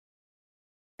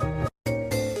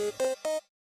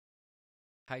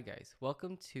Hi guys,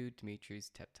 welcome to Dimitri's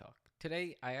TED Talk.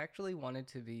 Today I actually wanted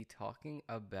to be talking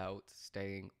about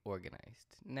staying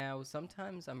organized. Now,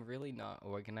 sometimes I'm really not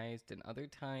organized, and other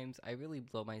times I really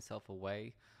blow myself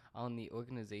away on the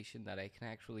organization that I can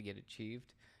actually get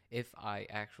achieved if I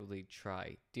actually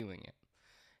try doing it.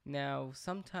 Now,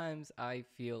 sometimes I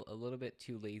feel a little bit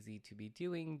too lazy to be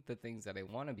doing the things that I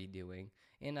want to be doing,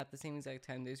 and at the same exact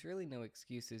time, there's really no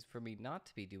excuses for me not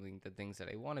to be doing the things that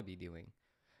I want to be doing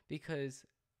because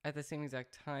at the same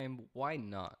exact time, why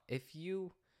not? If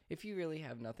you really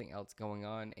have nothing else going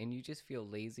on and you just feel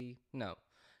lazy, no.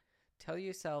 Tell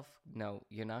yourself, no,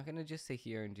 you're not going to just sit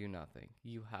here and do nothing.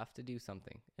 You have to do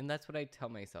something. And that's what I tell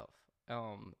myself.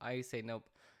 I say, nope,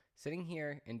 sitting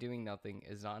here and doing nothing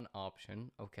is not an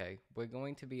option. Okay, we're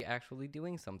going to be actually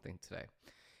doing something today.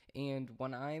 And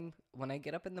when I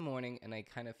get up in the morning and I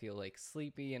kind of feel like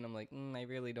sleepy and I'm like, I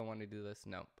really don't want to do this.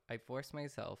 No, I force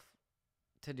myself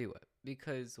to do it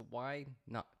because why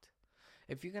not?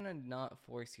 If you're gonna not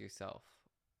force yourself,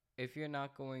 if you're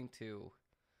not going to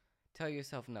tell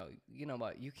yourself no, you know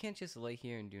what, you can't just lay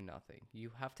here and do nothing.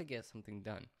 You have to get something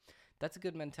done. That's a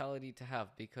good mentality to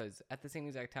have because at the same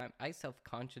exact time, I self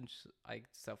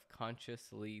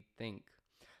consciously think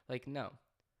like no,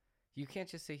 you can't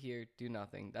just sit here do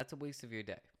nothing. That's a waste of your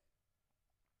day,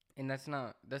 and that's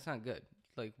not good.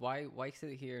 Like why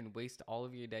sit here and waste all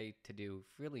of your day to do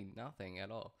really nothing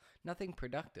at all, nothing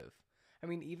productive. I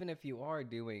mean, even if you are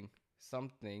doing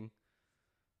something,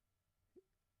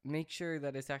 make sure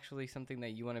that it's actually something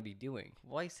that you want to be doing.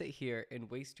 Why sit here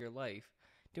and waste your life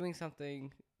doing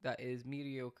something that is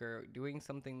mediocre, doing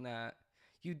something that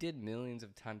you did millions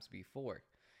of times before?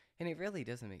 And it really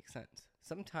doesn't make sense.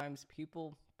 Sometimes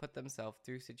people put themselves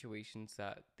through situations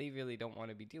that they really don't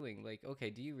want to be doing. Like, okay,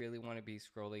 do you really want to be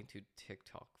scrolling to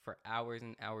TikTok for hours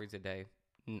and hours a day?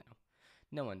 No,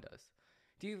 no one does.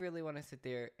 Do you really want to sit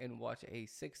there and watch a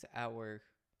 6 hour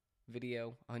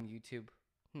video on YouTube?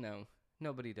 No,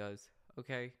 nobody does.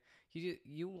 Okay?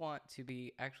 You want to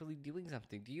be actually doing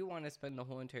something. Do you want to spend the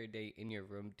whole entire day in your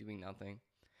room doing nothing?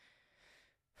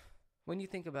 When you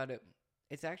think about it,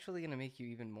 it's actually going to make you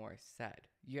even more sad.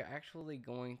 You're actually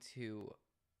going to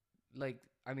like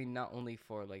I mean not only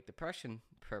for like depression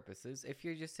purposes, if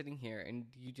you're just sitting here and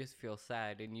you just feel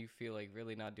sad and you feel like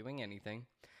really not doing anything,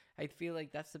 I feel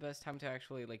like that's the best time to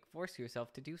actually like force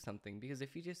yourself to do something because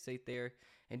if you just sit there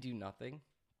and do nothing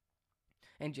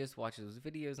and just watch those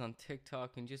videos on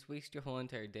TikTok and just waste your whole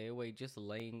entire day away just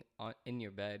laying on in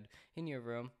your bed in your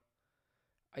room,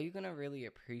 are you going to really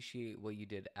appreciate what you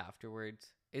did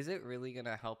afterwards? Is it really going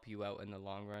to help you out in the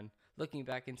long run? Looking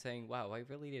back and saying, "Wow, I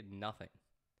really did nothing."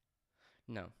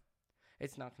 No.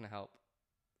 It's not going to help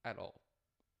at all.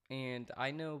 And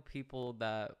I know people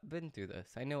that been through this.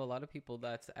 I know a lot of people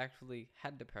that's actually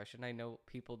had depression. I know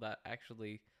people that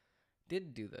actually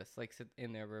did do this, like sit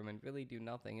in their room and really do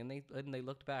nothing. And they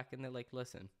looked back and they're like,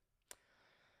 "Listen,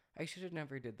 I should have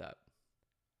never did that."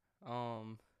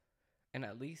 Um, and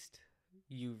at least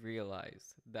you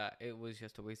realize that it was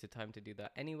just a waste of time to do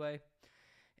that anyway.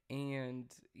 And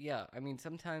yeah, I mean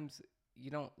sometimes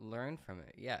you don't learn from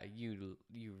it. Yeah, you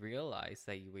realize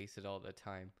that you wasted all the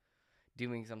time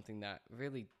doing something that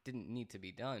really didn't need to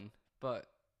be done. But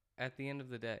at the end of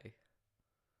the day,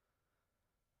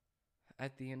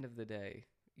 at the end of the day,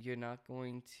 you're not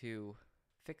going to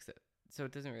fix it. So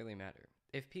it doesn't really matter.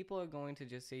 If people are going to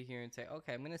just sit here and say,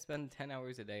 okay, I'm going to spend 10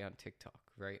 hours a day on TikTok,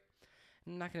 right?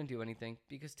 I'm not going to do anything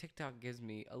because TikTok gives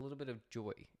me a little bit of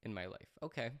joy in my life.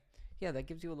 Okay. Yeah, that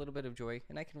gives you a little bit of joy,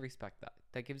 and I can respect that.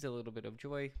 That gives you a little bit of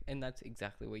joy, and that's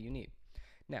exactly what you need.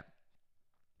 Now,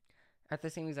 at the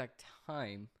same exact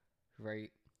time, right?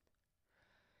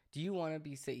 Do you want to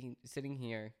be sitting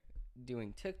here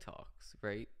doing TikToks,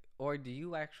 right? Or do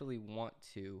you actually want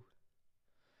to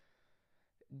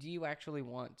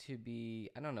be,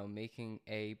 I don't know, making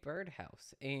a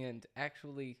birdhouse and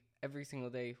actually every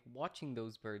single day watching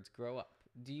those birds grow up?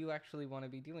 Do you actually want to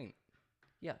be doing that?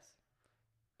 Yes.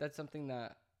 That's something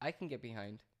that I can get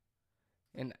behind,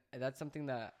 and that's something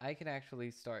that I can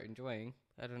actually start enjoying.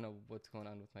 I don't know what's going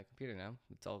on with my computer now.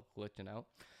 It's all glitching out.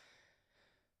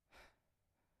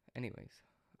 Anyways,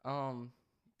 um,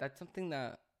 that's something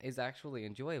that is actually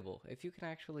enjoyable. If you can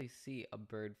actually see a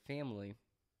bird family,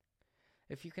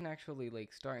 if you can actually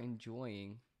like start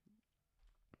enjoying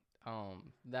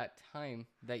that time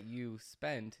that you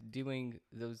spend doing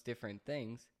those different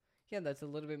things, yeah, that's a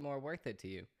little bit more worth it to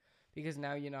you because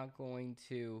now you're not going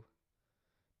to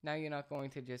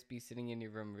just be sitting in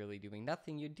your room really doing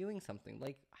nothing. You're doing something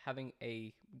like having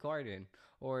a garden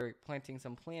or planting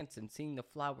some plants and seeing the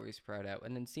flowers sprout out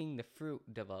and then seeing the fruit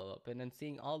develop and then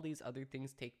seeing all these other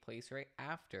things take place right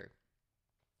after.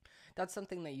 That's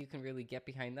something that you can really get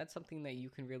behind. That's something that you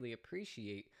can really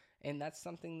appreciate. And that's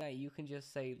something that you can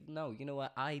just say, no, you know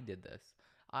what? I did this.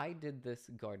 I did this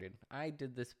garden. I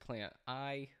did this plant.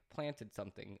 I planted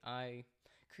something. I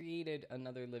created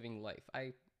another living life.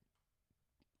 I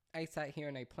sat here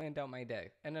and I planned out my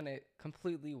day. And then it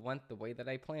completely went the way that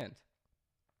I planned.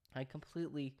 I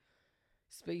completely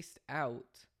spaced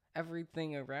out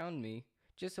everything around me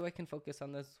just so I can focus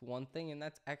on this one thing, and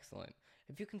that's excellent.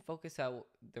 If you can focus out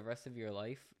the rest of your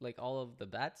life, like all of the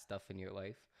bad stuff in your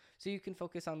life, so you can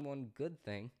focus on one good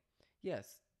thing,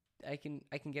 yes, I can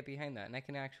get behind that, and I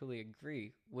can actually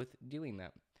agree with doing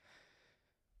that.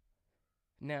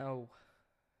 Now,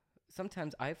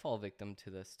 sometimes I fall victim to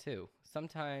this too.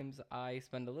 Sometimes I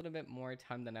spend a little bit more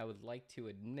time than I would like to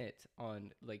admit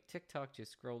on like TikTok,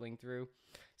 just scrolling through,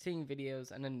 seeing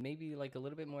videos, and then maybe like a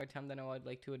little bit more time than I would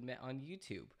like to admit on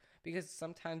YouTube. Because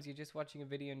sometimes you're just watching a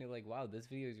video and you're like, wow, this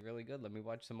video is really good. Let me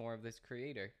watch some more of this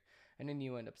creator. And then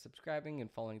you end up subscribing and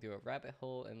falling through a rabbit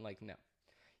hole, and like, no.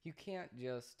 You can't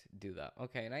just do that.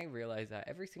 Okay, and I realize that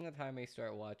every single time I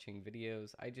start watching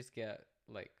videos, I just get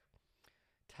like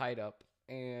tied up,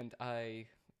 and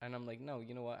I'm like, no,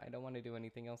 you know what? I don't want to do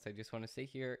anything else. I just want to sit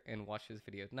here and watch this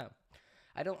video. No,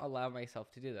 I don't allow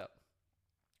myself to do that.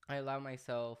 I allow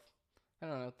myself, I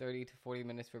don't know, 30 to 40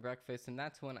 minutes for breakfast, and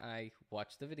that's when I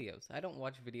watch the videos. I don't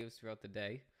watch videos throughout the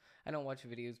day. I don't watch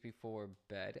videos before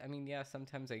bed. I mean, yeah,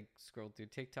 sometimes I scroll through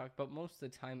TikTok, but most of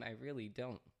the time I really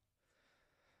don't.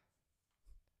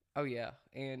 Oh yeah,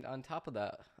 and on top of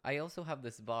that, I also have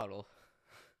this bottle.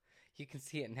 You can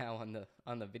see it now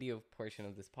on the video portion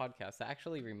of this podcast. That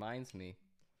actually reminds me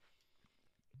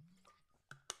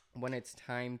when it's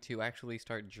time to actually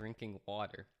start drinking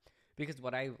water. Because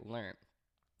what I've learned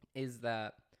is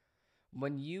that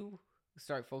when you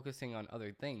start focusing on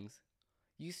other things,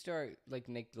 you start like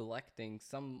neglecting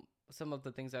some of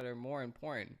the things that are more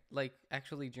important, like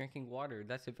actually drinking water.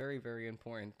 That's a very very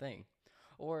important thing.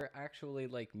 Or actually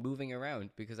like moving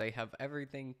around, because I have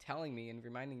everything telling me and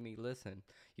reminding me, listen,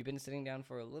 you've been sitting down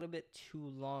for a little bit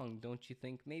too long. Don't you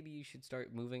think maybe you should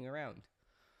start moving around?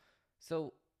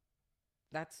 So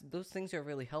that's those things are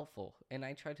really helpful, and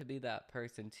I try to be that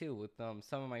person too with some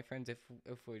of my friends. If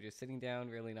we're just sitting down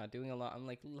really not doing a lot, I'm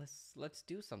like, let's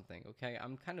do something. Okay,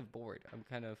 I'm kind of bored. I'm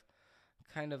kind of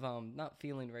not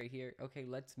feeling right here. Okay,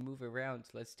 let's move around.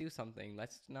 Let's do something.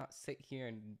 Let's not sit here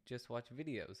and just watch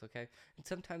videos. Okay, and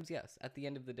sometimes yes, at the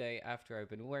end of the day, after I've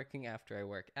been working, after I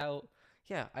work out,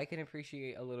 yeah, I can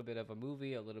appreciate a little bit of a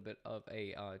movie, a little bit of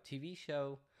a TV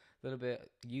show, a little bit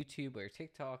YouTube or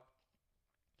TikTok.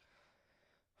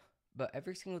 But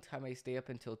every single time I stay up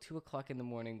until 2 o'clock in the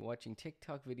morning watching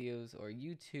TikTok videos or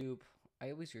YouTube,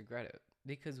 I always regret it,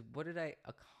 because what did I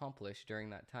accomplish during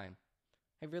that time?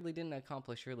 I really didn't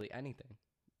accomplish really anything.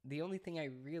 The only thing I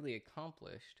really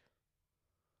accomplished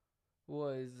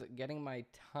was getting my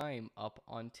time up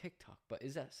on TikTok. But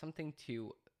is that something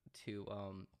to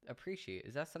appreciate?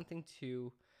 Is that something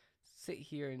to sit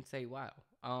here and say, "Wow,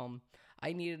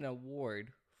 I need an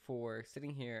award for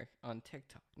sitting here on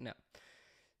TikTok"? No,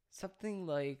 something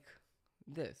like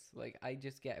this. Like, I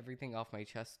just get everything off my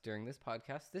chest during this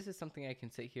podcast. This is something I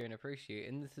can sit here and appreciate,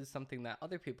 and this is something that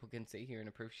other people can sit here and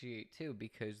appreciate too,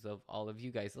 because of all of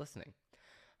you guys listening.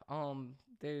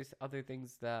 There's other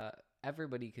things that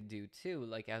everybody could do too,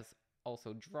 like as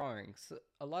also drawing. So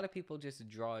a lot of people just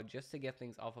draw just to get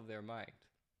things off of their mind,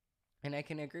 and I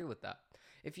can agree with that.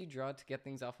 If you draw to get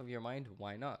things off of your mind,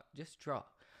 why not? Just draw.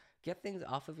 Get things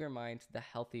off of your mind the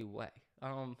healthy way.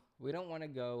 We don't want to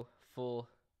go full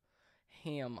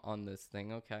ham on this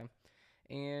thing, okay?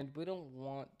 And we don't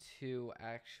want to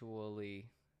actually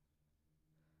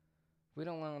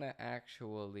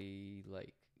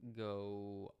like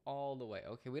go all the way.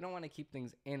 Okay, we don't want to keep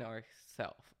things in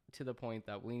ourself to the point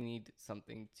that we need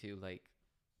something to like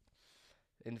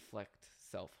inflict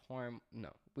self-harm. No,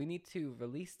 we need to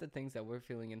release the things that we're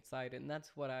feeling inside, and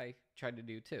that's what I try to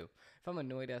do too. If I'm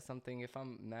annoyed at something, if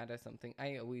I'm mad at something,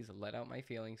 I always let out my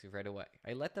feelings right away.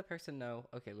 I let the person know,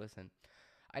 okay, listen,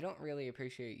 I don't really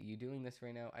appreciate you doing this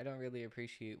right now. I don't really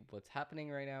appreciate what's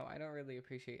happening right now. I don't really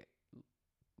appreciate.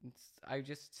 I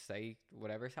just say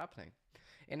whatever's happening.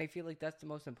 And I feel like that's the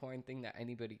most important thing that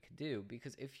anybody could do,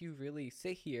 because if you really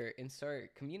sit here and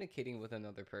start communicating with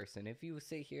another person, if you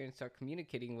sit here and start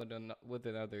communicating with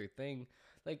another thing,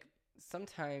 like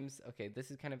sometimes, okay,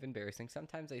 this is kind of embarrassing.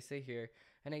 Sometimes I sit here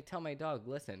and I tell my dog,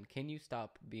 "Listen, can you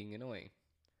stop being annoying?"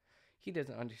 He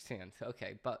doesn't understand.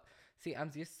 Okay, but see,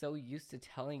 I'm just so used to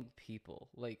telling people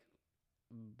like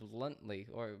bluntly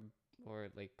or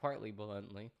like partly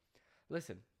bluntly,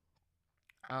 listen,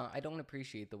 I don't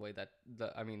appreciate the way that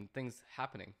the I mean things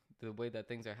happening. the way that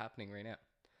things are happening right now.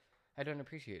 I don't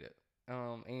appreciate it.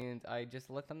 And I just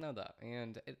let them know that.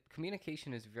 And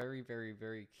communication is very, very,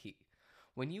 very key.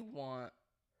 When you want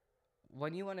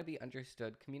when you want to be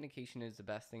understood, communication is the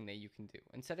best thing that you can do.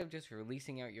 Instead of just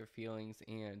releasing out your feelings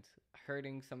and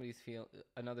hurting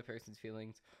another person's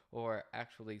feelings, or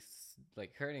actually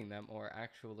like hurting them, or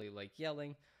actually like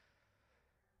yelling,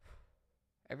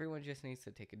 everyone just needs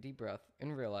to take a deep breath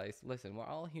and realize, listen, we're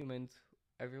all humans.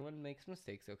 Everyone makes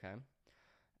mistakes, okay?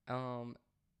 Um,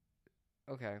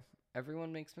 okay,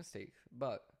 everyone makes mistakes,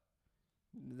 but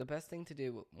the best thing to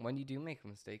do when you do make a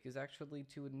mistake is actually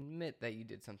to admit that you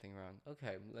did something wrong.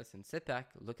 Okay, listen, sit back,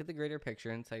 look at the greater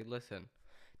picture, and say, listen,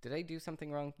 did I do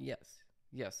something wrong? Yes.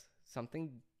 Yes,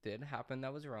 something did happen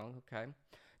that was wrong, okay?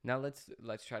 Now let's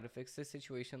try to fix this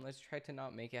situation. Let's try to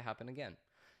not make it happen again.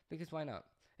 Because why not?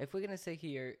 If we're gonna sit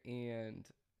here and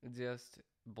just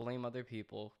blame other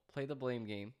people, play the blame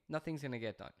game, nothing's gonna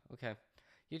get done, okay?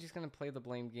 You're just gonna play the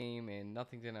blame game and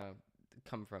nothing's gonna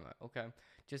come from it, okay?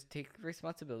 Just take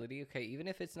responsibility, okay? Even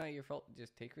if it's not your fault,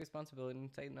 just take responsibility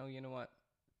and say, no, you know what?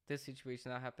 This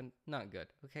situation that happened, not good,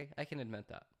 okay? I can admit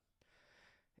that.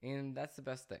 And that's the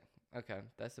best thing, okay?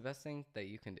 That's the best thing that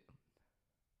you can do.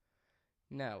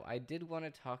 Now, I did want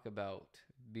to talk about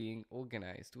being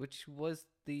organized, which was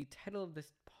the title of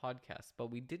this podcast,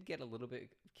 but we did get a little bit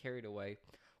carried away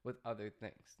with other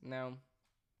things. Now,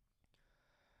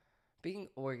 being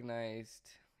organized,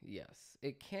 yes,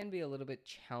 it can be a little bit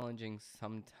challenging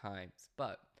sometimes,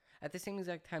 but at the same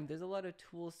exact time, there's a lot of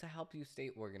tools to help you stay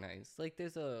organized. Like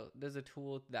there's a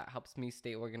tool that helps me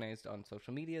stay organized on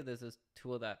social media. There's a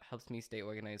tool that helps me stay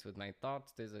organized with my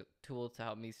thoughts. There's a tool to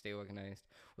help me stay organized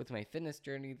with my fitness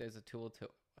journey. There's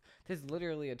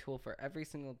literally a tool for every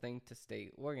single thing to stay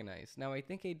organized. Now, I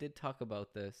think I did talk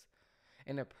about this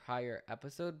in a prior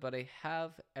episode, but I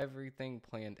have everything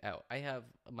planned out. I have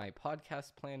my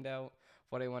podcast planned out,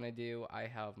 what I want to do. I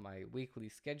have my weekly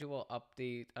schedule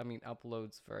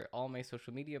uploads for all my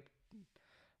social media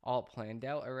all planned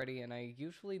out already, and I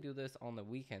usually do this on the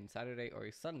weekend, Saturday or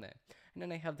Sunday. And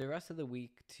then I have the rest of the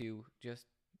week to just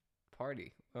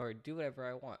party or do whatever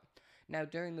I want. Now,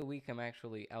 during the week, I'm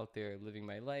actually out there living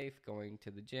my life, going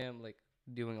to the gym, like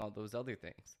doing all those other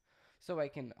things. So I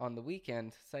can, on the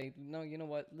weekend, say, no, you know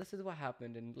what, this is what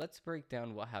happened, and let's break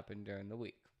down what happened during the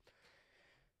week.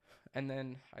 And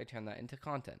then I turn that into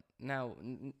content. Now,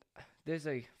 there's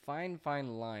a fine,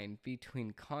 fine line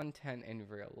between content and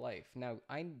real life. Now,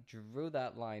 I drew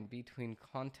that line between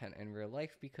content and real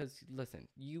life because, listen,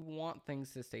 you want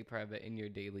things to stay private in your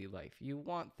daily life. You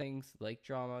want things like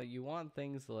drama. You want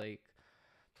things like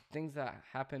things that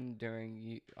happen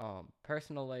during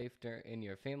personal life, in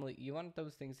your family. You want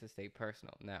those things to stay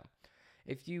personal. Now,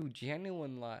 if you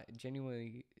genuinize,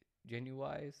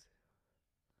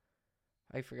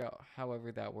 I forgot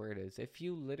however that word is. If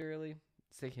you literally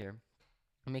sit here,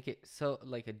 make it so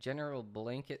like a general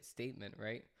blanket statement,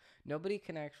 right? Nobody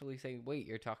can actually say, wait,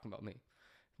 you're talking about me.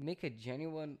 Make a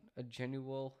genuine.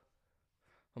 Oh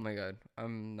my god,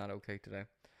 I'm not okay today.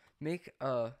 Make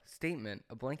a statement,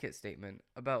 a blanket statement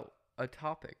about a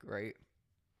topic, right?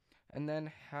 And then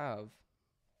have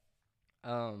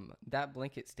that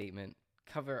blanket statement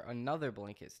cover another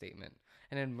blanket statement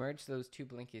and then merge those two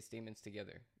blanket statements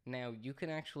together. Now, you can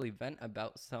actually vent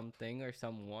about something or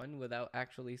someone without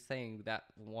actually saying that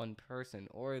one person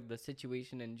or the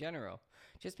situation in general.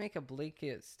 Just make a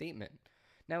blanket statement.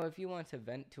 Now, if you want to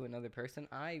vent to another person,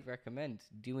 I recommend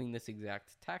doing this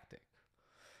exact tactic.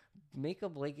 Make a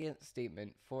blanket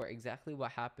statement for exactly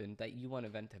what happened that you want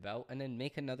to vent about, and then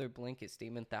make another blanket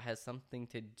statement that has something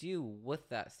to do with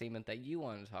that statement that you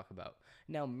want to talk about.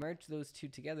 Now merge those two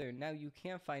together. Now you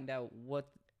can't find out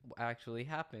what actually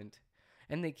happened,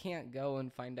 and they can't go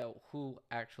and find out who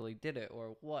actually did it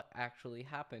or what actually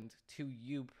happened to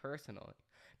you personally,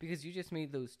 because you just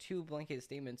made those two blanket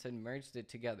statements and merged it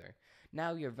together.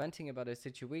 Now you're venting about a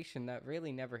situation that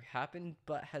really never happened,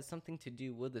 but has something to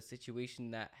do with a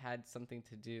situation that had something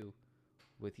to do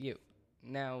with you.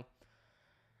 Now,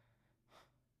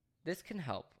 this can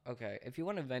help, okay? If you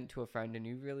want to vent to a friend and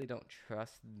you really don't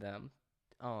trust them,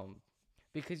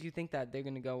 because you think that they're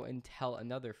going to go and tell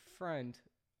another friend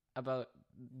about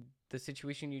the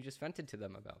situation you just vented to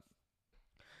them about,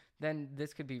 then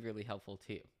this could be really helpful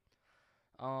to you.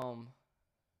 Um,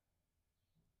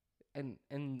 and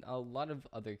in a lot of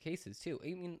other cases too. I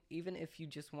mean, even if you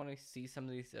just want to see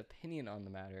somebody's opinion on the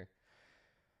matter,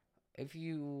 if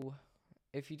you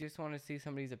just want to see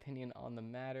somebody's opinion on the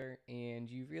matter and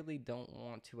you really don't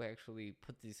want to actually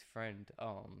put this friend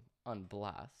on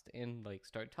blast and like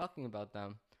start talking about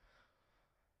them,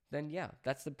 then yeah,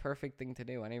 that's the perfect thing to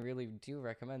do. And I really do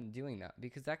recommend doing that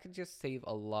because that could just save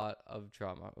a lot of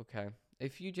drama, okay?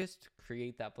 If you just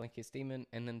create that blanket statement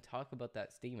and then talk about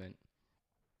that statement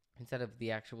instead of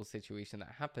the actual situation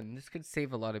that happened, this could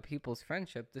save a lot of people's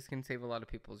friendship. This can save a lot of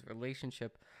people's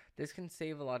relationship. This can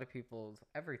save a lot of people's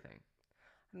everything.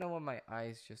 I don't know why my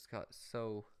eyes just got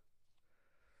so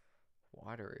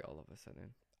watery all of a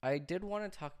sudden. I did want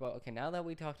to talk about, okay, now that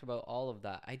we talked about all of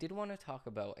that, I did want to talk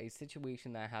about a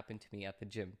situation that happened to me at the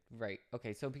gym. Right.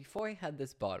 Okay, so before I had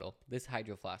this bottle, this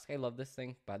Hydro Flask, I love this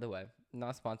thing, by the way.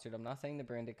 Not sponsored. I'm not saying the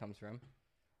brand it comes from.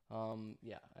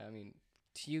 Yeah, I mean,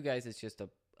 to you guys, it's just a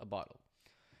bottle.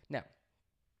 Now,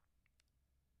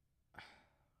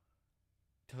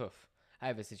 I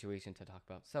have a situation to talk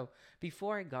about. So,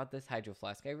 before I got this Hydro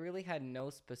Flask, I really had no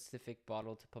specific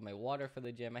bottle to put my water for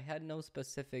the gym. I had no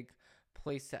specific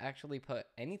place to actually put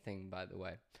anything, by the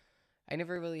way. I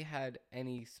never really had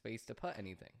any space to put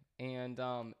anything. And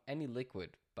any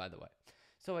liquid, by the way.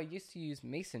 So I used to use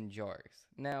mason jars.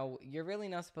 Now, you're really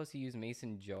not supposed to use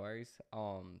mason jars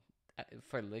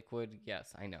for liquid.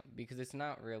 Yes, I know, because it's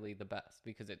not really the best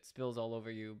because it spills all over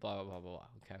you, blah blah blah blah,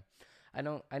 okay? I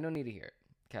don't need to hear it.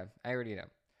 Okay, I already know.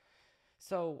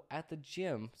 So at the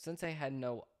gym, since I had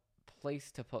no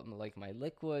place to put like my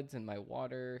liquids and my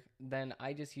water, then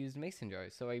I just used mason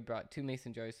jars. So I brought two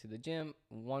mason jars to the gym.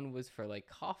 One was for like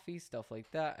coffee, stuff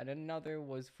like that, and another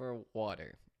was for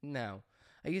water. Now,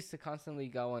 I used to constantly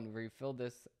go and refill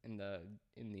this in the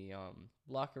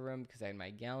locker room because I had my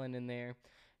gallon in there.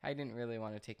 I didn't really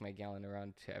want to take my gallon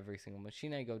around to every single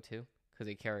machine I go to because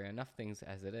I carry enough things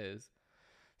as it is.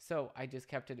 So I just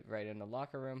kept it right in the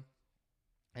locker room.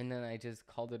 And then I just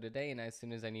called it a day. And as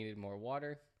soon as I needed more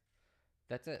water,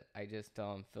 that's it. I just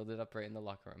filled it up right in the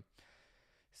locker room.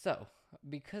 So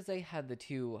because I had the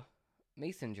two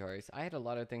mason jars, I had a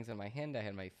lot of things in my hand. I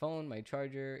had my phone, my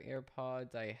charger,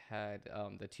 AirPods. I had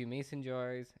the two mason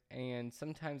jars. And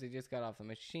sometimes I just got off the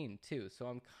machine too. So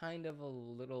I'm kind of a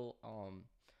little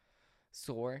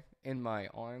sore in my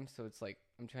arm. So it's like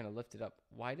I'm trying to lift it up.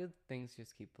 Why do things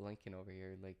just keep blinking over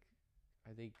here? Like,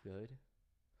 are they good?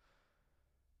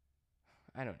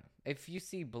 I don't know. If you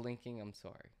see blinking, I'm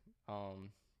sorry.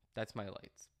 That's my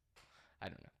lights. I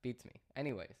don't know. Beats me.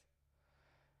 Anyways,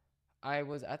 I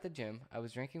was at the gym. I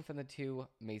was drinking from the two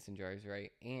mason jars,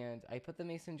 right? And I put the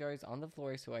mason jars on the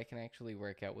floor so I can actually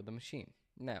work out with the machine.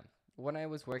 Now, when I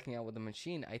was working out with the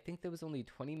machine, I think there was only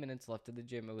 20 minutes left of the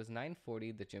gym. It was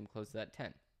 9:40. The gym closed at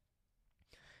 10.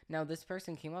 Now, this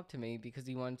person came up to me because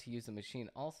he wanted to use the machine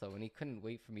also, and he couldn't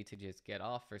wait for me to just get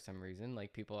off for some reason.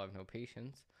 Like, people have no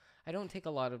patience. I don't take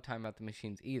a lot of time at the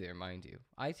machines either, mind you.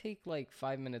 I take like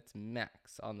 5 minutes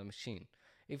max on the machine.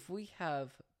 If we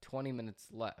have 20 minutes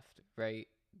left, right,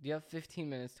 you have 15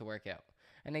 minutes to work out.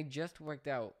 And I just worked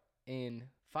out in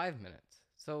 5 minutes.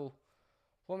 So,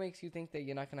 what makes you think that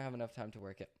you're not going to have enough time to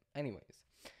work out? Anyways,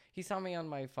 he saw me on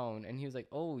my phone and he was like,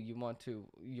 "Oh, you want to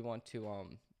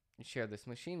share this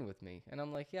machine with me?" And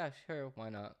I'm like, "Yeah, sure, why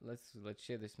not? Let's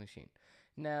share this machine."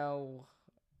 Now,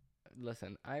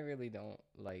 listen, I really don't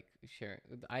like sharing.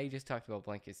 I just talked about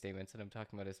blanket statements and I'm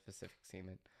talking about a specific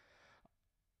statement.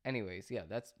 Anyways, yeah,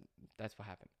 that's what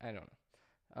happened. I don't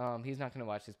know. He's not gonna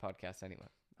watch this podcast anyway.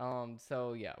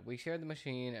 So yeah, we shared the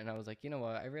machine, and I was like, you know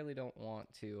what? I really don't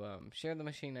want to share the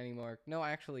machine anymore. No,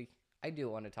 actually, I do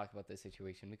want to talk about this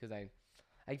situation because I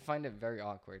find it very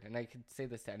awkward, and I could say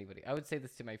this to anybody. I would say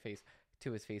this to my face,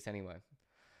 to his face anyway.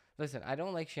 Listen, I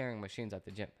don't like sharing machines at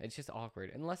the gym. It's just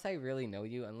awkward. Unless I really know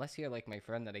you, unless you're like my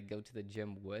friend that I go to the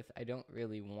gym with, I don't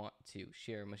really want to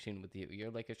share a machine with you.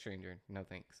 You're like a stranger. No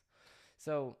thanks.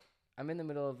 So I'm in the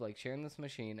middle of like sharing this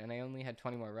machine, and I only had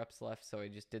 20 more reps left, so I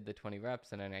just did the 20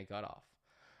 reps, and then I got off.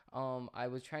 I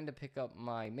was trying to pick up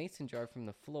my mason jar from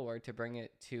the floor to bring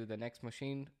it to the next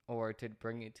machine or to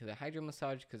bring it to the hydro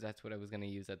massage because that's what I was going to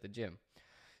use at the gym.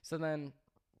 So then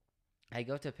I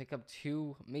go to pick up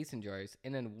two mason jars,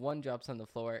 and then one drops on the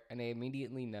floor, and I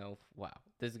immediately know, wow,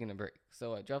 this is gonna break.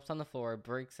 So it drops on the floor,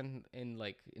 breaks and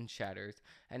shatters,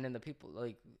 and then the people,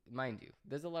 like, mind you,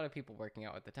 there's a lot of people working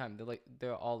out at the time.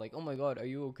 They're all like, "Oh my god, are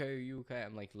you okay? Are you okay?"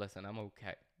 I'm like, "Listen, I'm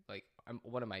okay. Like,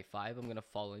 what am I, 5? I'm gonna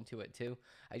fall into it too.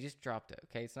 I just dropped it.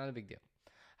 Okay, it's not a big deal."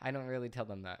 I don't really tell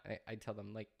them that. I tell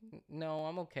them like, "No,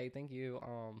 I'm okay, thank you."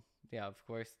 Yeah, of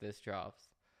course this drops.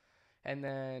 And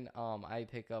then I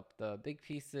pick up the big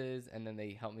pieces, and then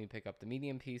they help me pick up the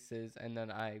medium pieces. And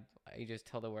then I just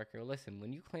tell the worker, "Listen,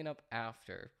 when you clean up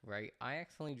after, right, I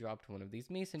accidentally dropped one of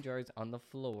these mason jars on the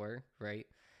floor, right?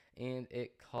 And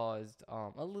it caused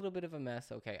a little bit of a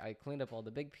mess. Okay, I cleaned up all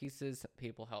the big pieces.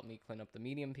 People helped me clean up the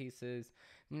medium pieces.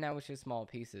 Now it's just small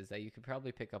pieces that you could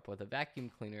probably pick up with a vacuum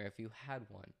cleaner if you had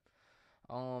one.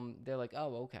 they're like,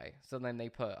 oh, okay. So then they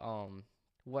put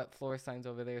wet floor signs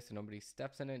over there so nobody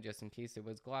steps in it just in case it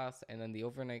was glass. And then the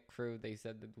overnight crew, they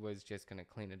said that was just gonna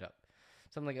clean it up.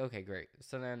 So I'm like, okay, great.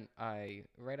 So then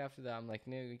right after that, I'm like,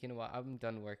 no, you know what? I'm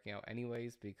done working out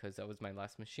anyways because that was my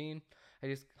last machine. I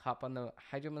just hop on the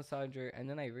hydro massager, and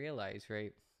then I realized,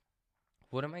 right,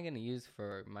 what am I gonna use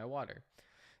for my water?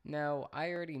 Now,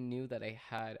 I already knew that I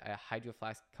had a hydro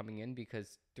flask coming in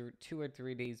because 2 or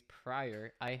 3 days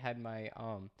prior, I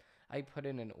put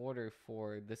in an order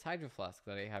for this hydro flask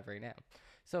that I have right now.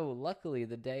 So luckily,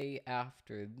 the day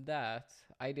after that,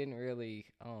 I didn't really.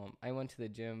 I went to the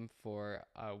gym for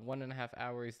 1.5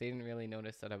 hours. They didn't really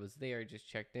notice that I was there. Just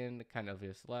checked in, kind of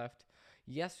just left.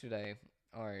 Yesterday,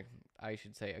 or I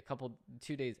should say,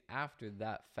 2 days after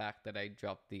that fact that I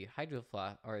dropped the hydro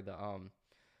flask or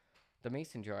the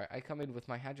mason jar, I come in with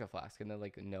my hydro flask, and they're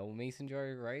like, "No mason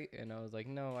jar, right?" And I was like,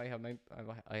 "No, I have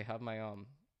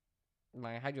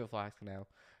my hydro flask now."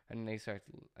 And they start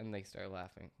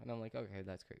laughing, and I'm like, "Okay,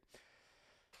 that's great."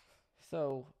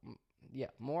 So,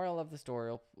 yeah, moral of the story.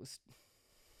 Oh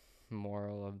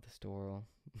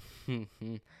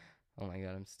my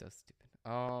god, I'm so stupid.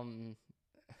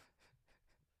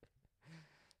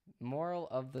 Moral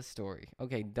of the story.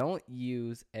 Okay, don't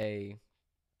use a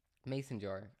mason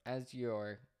jar as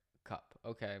your cup,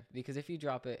 okay? Because if you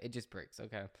drop it, it just breaks,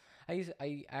 okay?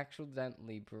 I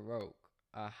accidentally broke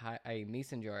a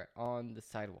mason jar on the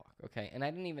sidewalk, okay? And I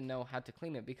didn't even know how to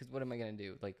clean it because what am I gonna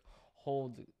do? Like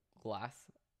hold glass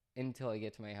until I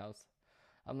get to my house?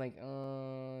 I'm like,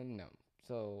 no.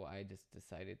 So I just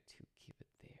decided to keep it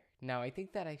there. Now I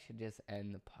think that I should just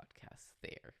end the podcast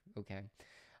there, okay?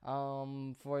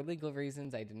 For legal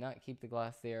reasons, I did not keep the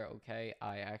glass there. Okay,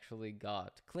 I actually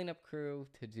got cleanup crew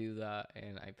to do that,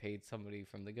 and I paid somebody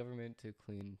from the government to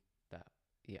clean that.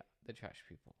 Yeah, the trash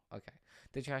people. Okay,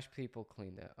 the trash people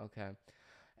cleaned it. Okay.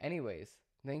 Anyways,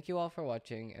 thank you all for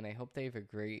watching, and I hope that you have a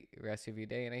great rest of your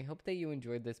day, and I hope that you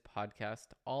enjoyed this podcast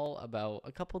all about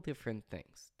a couple different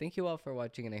things. Thank you all for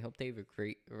watching, and I hope that you have a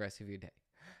great rest of your day.